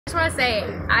just want to say,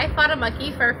 I fought a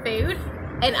monkey for food,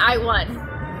 and I won.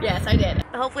 Yes, I did.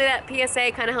 Hopefully that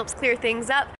PSA kind of helps clear things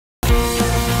up.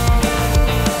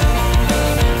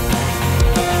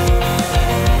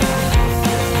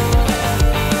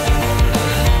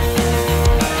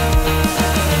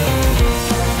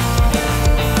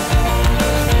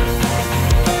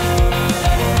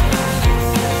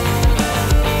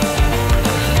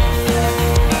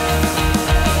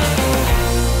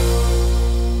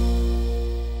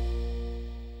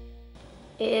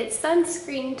 It's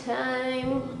sunscreen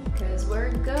time because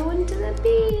we're going to the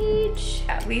beach.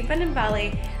 We've been in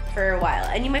Bali for a while,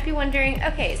 and you might be wondering,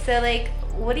 okay, so like,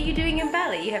 what are you doing in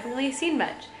Bali? You haven't really seen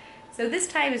much. So this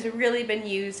time has really been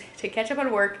used to catch up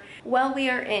on work while we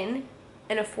are in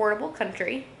an affordable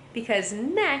country, because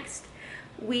next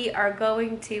we are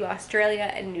going to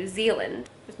Australia and New Zealand.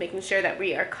 Just making sure that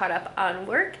we are caught up on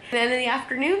work. And then in the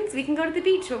afternoons, we can go to the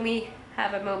beach when we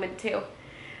have a moment too.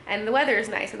 And the weather is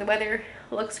nice, and the weather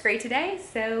looks great today,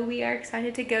 so we are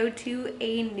excited to go to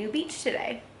a new beach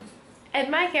today. And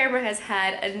my camera has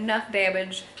had enough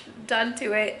damage done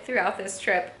to it throughout this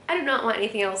trip. I do not want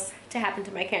anything else to happen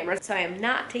to my camera, so I am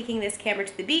not taking this camera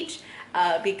to the beach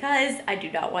because I do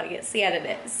not want to get sand in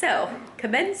it. So,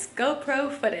 commence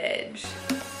GoPro footage.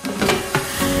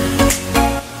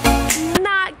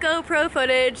 Not GoPro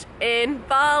footage in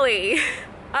Bali.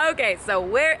 Okay, so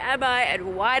where am I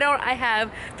and why don't I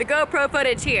have the GoPro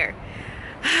footage here?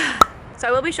 So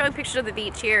I will be showing pictures of the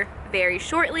beach here very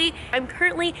shortly. I'm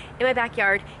currently in my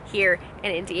backyard here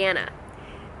in Indiana.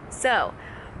 So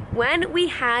when we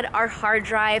had our hard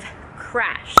drive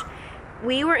crash,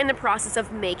 we were in the process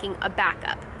of making a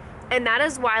backup. And that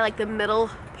is why like the middle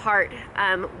part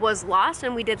was lost,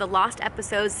 and we did the lost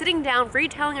episodes sitting down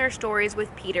retelling our stories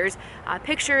with Peter's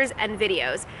pictures and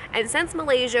videos. And since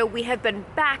Malaysia, we have been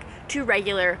back to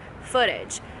regular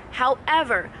footage.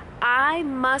 However, I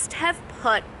must have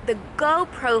put the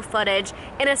GoPro footage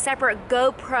in a separate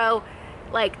GoPro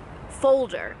like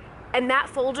folder, and that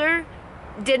folder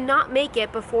did not make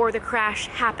it before the crash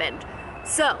happened.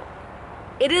 So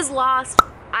it is lost.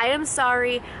 I am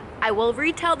sorry. I will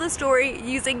retell the story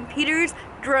using Peter's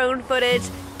drone footage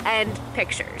and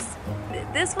pictures.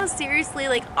 This was seriously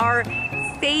like our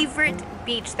favorite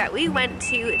beach that we went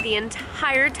to the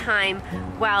entire time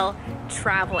while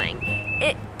traveling.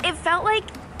 It felt like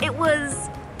it was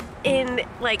in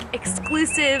like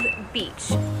exclusive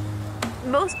beach.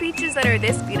 Most beaches that are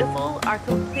this beautiful are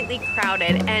completely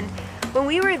crowded, and when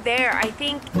we were there, I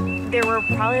think there were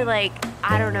probably like,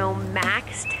 I don't know,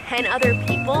 max 10 other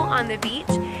people on the beach,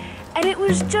 and it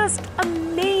was just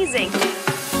amazing.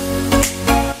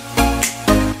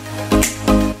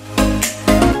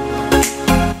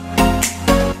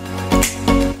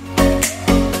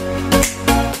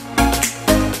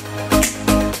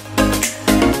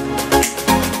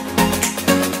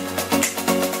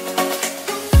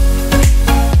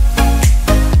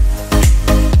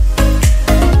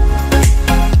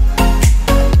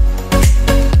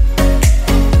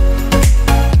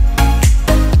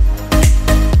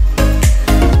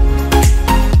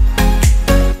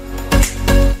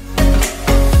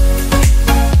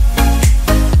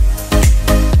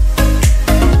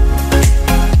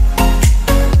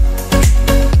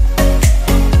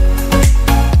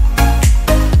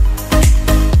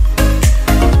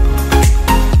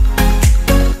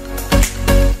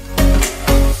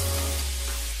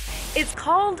 It's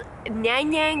called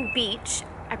Nyang Nyang Beach.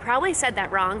 I probably said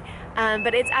that wrong,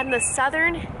 but it's on the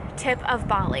southern tip of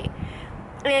Bali.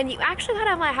 And you actually kind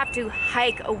of have to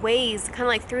hike a ways, kind of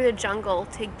like through the jungle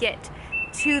to get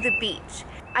to the beach.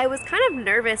 I was kind of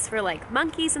nervous for like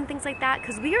monkeys and things like that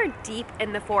because we are deep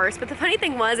in the forest. But the funny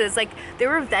thing is like there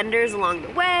were vendors along the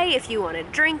way if you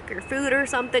wanted drink or food or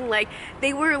something. Like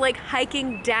they were like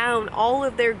hiking down all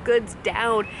of their goods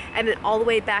down and then all the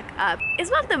way back up.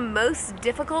 It's not the most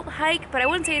difficult hike, but I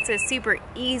wouldn't say it's a super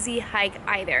easy hike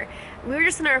either. We were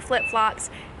just in our flip-flops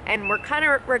and we're kind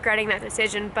of regretting that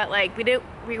decision, but like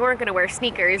we weren't gonna wear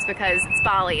sneakers because it's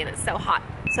Bali and it's so hot.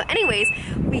 So anyways,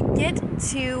 we get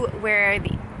to where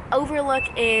the overlook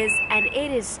is, and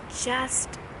it is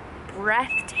just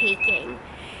breathtaking.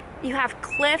 You have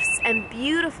cliffs and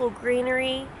beautiful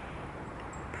greenery,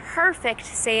 perfect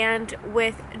sand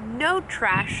with no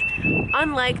trash,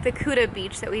 unlike the Kuta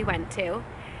beach that we went to.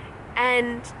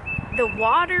 And the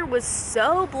water was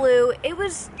so blue, it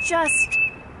was just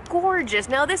gorgeous.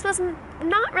 Now this was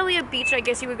not really a beach I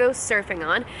guess you would go surfing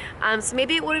on, so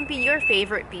maybe it wouldn't be your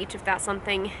favorite beach if that's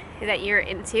something that you're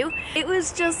into. It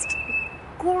was just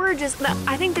gorgeous.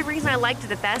 I think the reason I liked it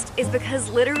the best is because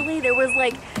literally there was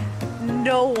like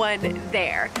no one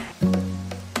there.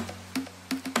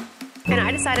 and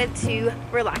I decided to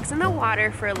relax in the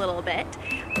water for a little bit.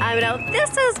 Now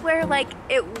this is where like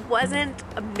it wasn't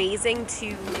amazing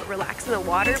to relax in the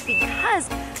water because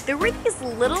there were these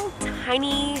little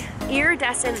tiny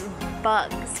iridescent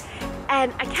bugs.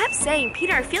 And I kept saying,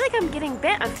 Peter, I feel like I'm getting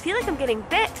bit. I feel like I'm getting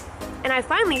bit. And I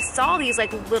finally saw these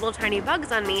like little tiny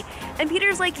bugs on me. And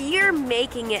Peter's like, you're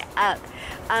making it up.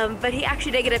 But he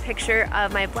actually did get a picture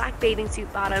of my black bathing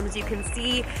suit bottoms. You can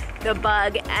see the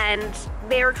bug and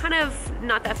they were kind of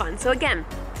not that fun. So again,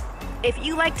 if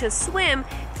you like to swim,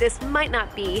 this might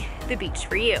not be the beach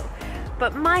for you.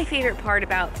 But my favorite part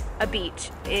about a beach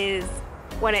is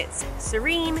when it's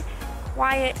serene,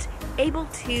 quiet, able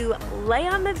to lay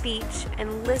on the beach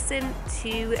and listen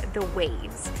to the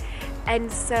waves.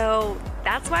 And so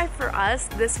that's why for us,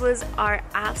 this was our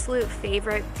absolute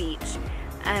favorite beach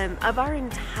of our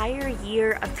entire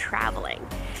year of traveling.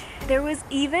 There was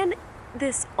even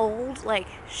this old like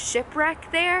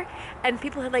shipwreck there and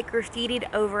people had like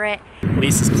graffitied over it.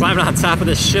 Lisa's climbing on top of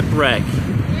the shipwreck.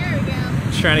 There we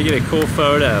go. Trying to get a cool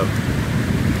photo.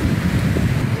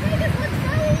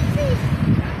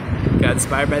 Got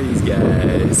inspired by these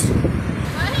guys.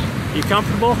 What? You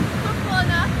comfortable? Comfortable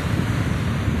enough.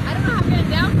 I don't know how to get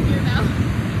down from here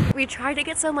though. We tried to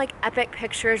get some like epic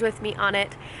pictures with me on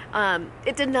it.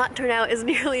 It did not turn out as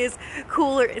nearly as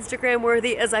cool or Instagram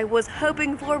worthy as I was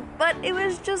hoping for, but it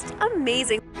was just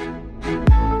amazing.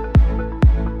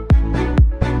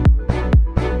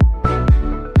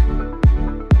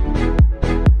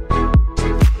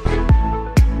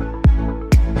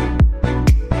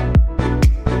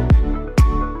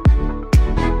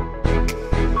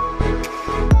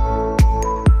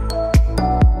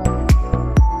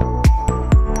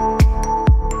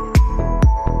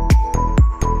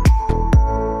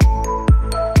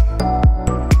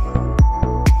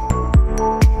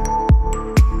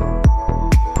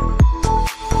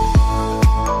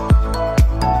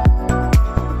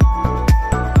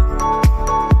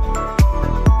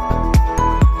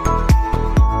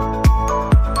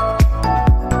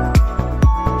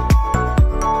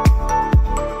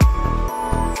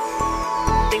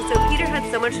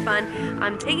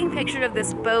 I'm taking pictures of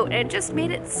this boat and it just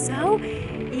made it so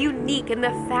unique, and the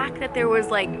fact that there was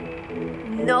like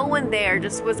no one there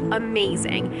just was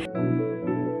amazing.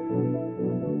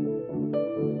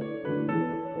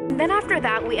 And then after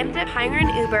that we ended up hiring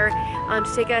an Uber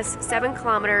to take us 7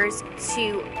 kilometers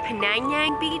to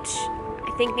Nyang Beach.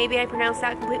 I think maybe I pronounced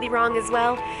that completely wrong as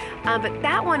well, but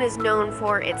that one is known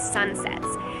for its sunsets.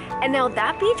 And now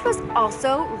that beach was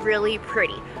also really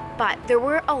pretty, but there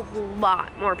were a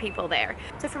lot more people there.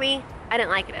 So for me, I didn't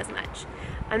like it as much.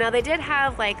 Now they did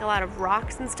have like a lot of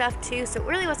rocks and stuff too, so it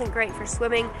really wasn't great for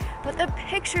swimming, but the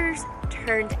pictures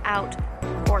turned out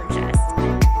gorgeous.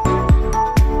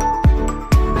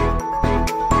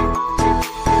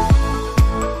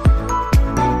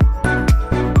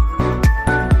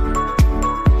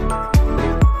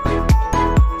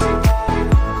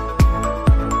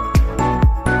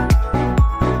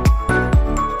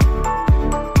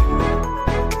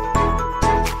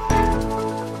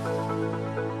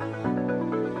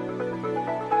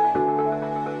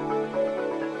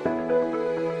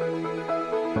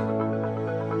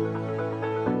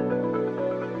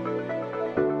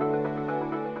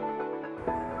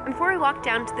 Before we walked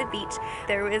down to the beach,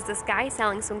 there was this guy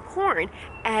selling some corn,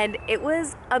 and it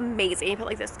was amazing. He put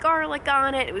like this garlic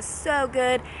on it. It was so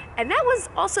good. And that was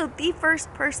also the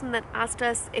first person that asked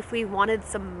us if we wanted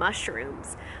some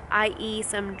mushrooms, i.e.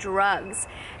 some drugs.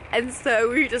 And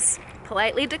so we just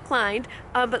politely declined,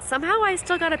 but somehow I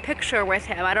still got a picture with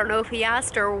him. I don't know if he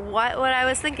asked or what I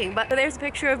was thinking, but there's a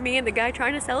picture of me and the guy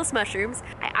trying to sell us mushrooms.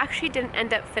 I actually didn't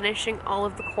end up finishing all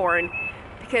of the corn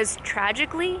because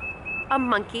tragically, a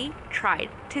monkey tried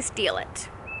to steal it.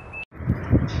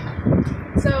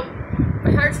 So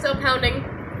my heart's still pounding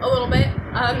a little bit.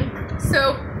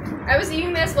 So I was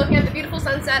eating this, looking at the beautiful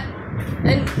sunset,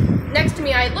 and next to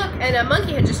me I look and a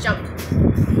monkey had just jumped.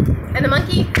 And the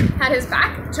monkey had his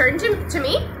back turned to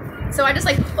me. So I was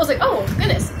like, oh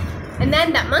goodness. And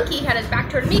then that monkey had his back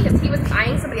turned to me because he was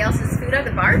buying somebody else's food at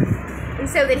the bar. And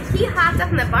so then he hopped up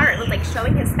in the bar and was like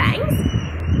showing his fangs.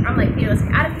 I'm like, Peter, let's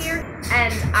get out of here.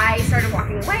 And I started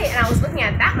walking away and I was looking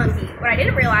at that monkey. What I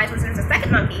didn't realize was there's a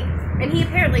second monkey and he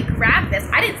apparently grabbed this.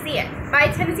 I didn't see it. My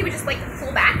tendency was just like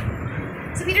pull back.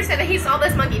 So Peter said that he saw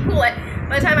this monkey pull it.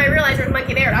 By the time I realized there was a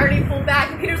monkey there, it already pulled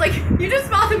back. And Peter's like, you just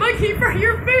bought the monkey for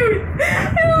your food.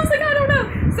 And I was like, I don't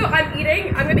know. So I'm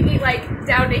eating. I'm going to eat like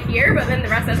down to here, but then the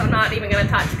rest of this I'm not even going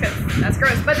to touch because that's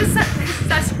gross. But this is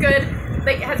such good,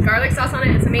 like it has garlic sauce on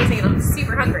it. It's amazing and I'm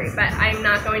super hungry, but I'm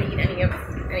not going to eat any of that.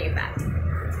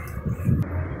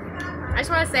 just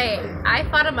want to say, I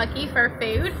fought a monkey for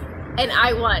food, and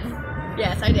I won.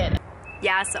 Yes, I did.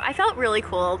 Yeah, so I felt really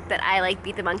cool that I like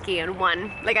beat the monkey and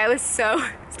won. Like I was so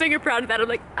stinking proud of that. I'm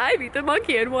like, I beat the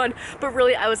monkey and won. But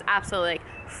really, I was absolutely like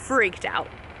freaked out.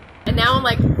 And now I'm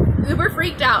like uber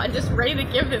freaked out and just ready to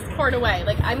give this corn away.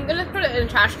 Like I'm gonna put it in a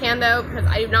trash can though, because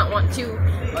I do not want to.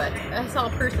 But I saw a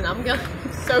person. I'm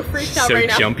so freaked out right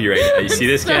now. So jumpy right now. You see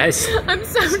this, guys? I'm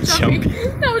so jumpy.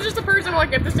 That was just a person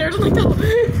walking up the stairs. I'm like, oh,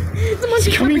 it's a monkey.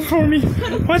 It's coming for me.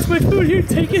 What's my food here?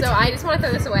 Take it. So I just want to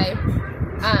throw this away.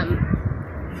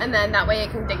 And then that way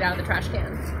it can dig it out of the trash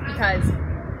can, because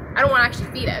I don't want to actually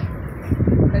feed it,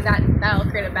 because that'll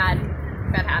create a bad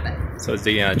habit. So it's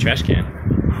digging out a trash can.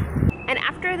 And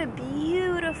after the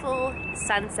beautiful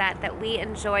sunset that we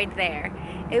enjoyed there,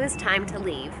 it was time to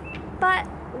leave. But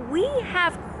we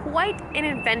have quite an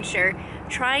adventure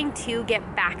trying to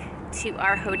get back to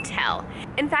our hotel.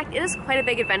 In fact, it is quite a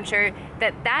big adventure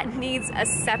that needs a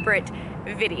separate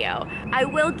video. I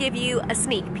will give you a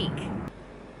sneak peek.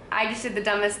 I just did the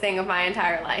dumbest thing of my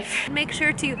entire life. Make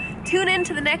sure to tune in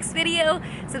to the next video,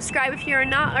 subscribe if you're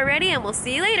not already, and we'll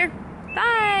see you later.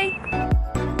 Bye!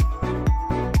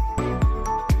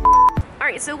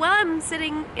 Alright, so while I'm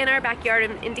sitting in our backyard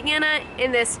in Indiana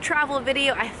in this travel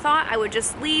video, I thought I would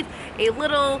just leave a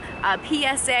little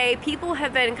PSA. People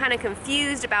have been kind of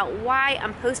confused about why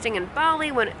I'm posting in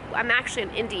Bali when I'm actually in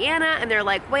Indiana, and they're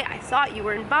like, wait, I thought you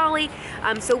were in Bali.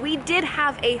 So we did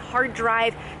have a hard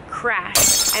drive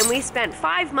crash, and we spent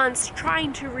 5 months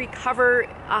trying to recover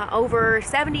over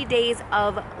 70 days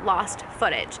of lost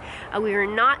footage. We were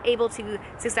not able to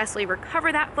successfully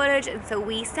recover that footage, and so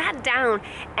we sat down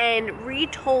and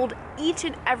retold each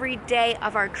and every day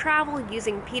of our travel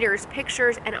using Peter's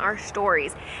pictures and our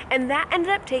stories. And that ended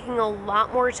up taking a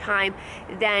lot more time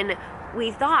than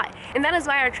we thought. And that is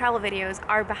why our travel videos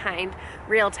are behind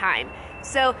real time.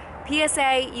 So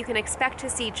PSA, you can expect to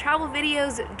see travel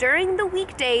videos during the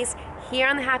weekdays here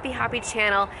on the Happy Hoppe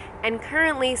channel, and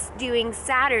currently doing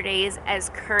Saturdays as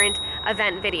current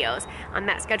event videos.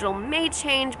 That schedule may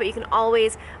change, but you can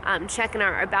always check in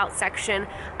our About section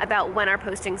about when our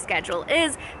posting schedule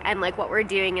is and like what we're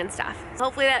doing and stuff.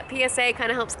 Hopefully that PSA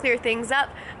kind of helps clear things up.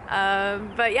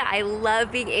 But yeah, I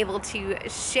love being able to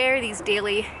share these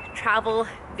daily travel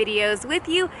videos with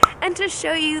you and to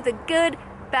show you the good,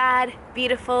 bad,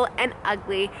 beautiful, and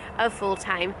ugly of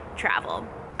full-time travel.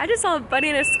 I just saw a bunny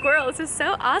and a squirrel. This is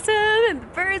so awesome, and the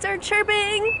birds are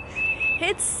chirping.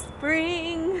 It's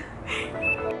spring.